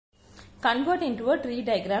convert into a tree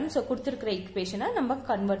diagram. So கொடுத்திருக்கிற equation நம்ம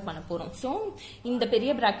convert பண்ண போறோம். So இந்த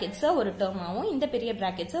பெரிய brackets ஒரு term ஆவும் இந்த பெரிய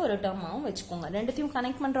brackets ஒரு term ஆவும் வெச்சுக்கோங்க. ரெண்டுத்தையும்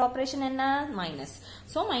கனெக்ட் பண்ற ஆபரேஷன் என்ன? மைனஸ்.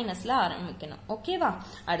 So மைனஸ்ல ஆரம்பிக்கணும். ஓகேவா?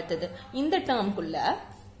 அடுத்து இந்த டேர்ம்க்குள்ள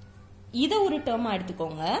இத ஒரு டேர்மா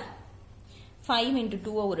எடுத்துக்கோங்க. 5 into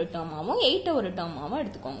 2 ஒரு டேர்ம் ஆவும் 8 ஒரு டேர்ம் ஆவும்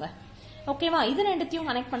எடுத்துக்கோங்க. ஓகேவா? இது ரெண்டுத்தையும்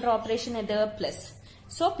கனெக்ட் பண்ற ஆபரேஷன் எது? பிளஸ்.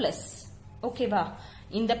 So plus. ஓகேவா?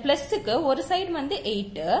 இந்த பிளஸ்க்கு ஒரு சைடு வந்து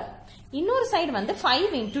 8 இன்னொரு சைடு வந்து 5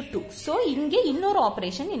 into 2. சோ இங்க இன்னொரு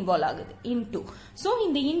ஆபரேஷன் இன்வால்வ் ஆகுது. into. சோ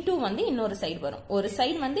இந்த into வந்து இன்னொரு சைடு வரும். ஒரு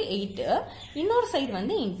சைடு வந்து 8 இன்னொரு சைடு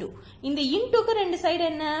வந்து into. இந்த intoக்கு ரெண்டு சைடு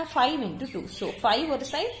என்ன? 5 into 2. சோ 5 ஒரு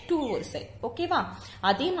சைடு 2 ஒரு சைடு. ஓகேவா?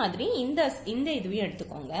 அதே மாதிரி இந்த இதுவையும்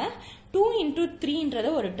எடுத்துக்கோங்க. 2 into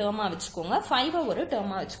 3ன்றத ஒரு டேர்மா வெச்சுக்கோங்க. 5 ஒரு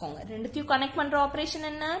டேர்மா வெச்சுக்கோங்க. ரெண்டுத்தையும் கனெக்ட் பண்ற ஆபரேஷன்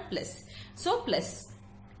என்ன? பிளஸ். So plus.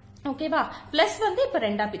 ஓகேவா? பிளஸ் வந்து இப்ப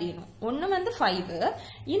ரெண்டா பிரியணும். ஒன்னு வந்து 5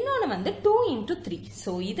 இன்னொன்னு வந்து 2 into 3.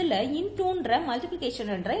 சோ இதுல இன்டூன்ற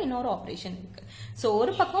மல்டிப்ளிகேஷன்ன்ற இன்னொரு ஆபரேஷன் இருக்கு. சோ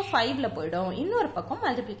ஒரு பக்கம் 5ல போய்டும் இன்னொரு பக்கம்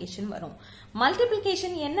மல்டிப்ளிகேஷன் வரும்.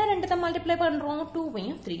 மல்டிப்ளிகேஷன் என்ன ரெண்டுத்த மல்டிப்ளை பண்றோம்?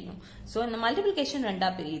 2வையும் 3யும். சோ இந்த மல்டிப்ளிகேஷன் ரெண்டா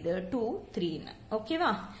பிரியுது 2 3ன்னு.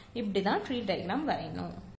 ஓகேவா? இப்படிதான் ட்ரீ டயக்ராம் வரையணும்.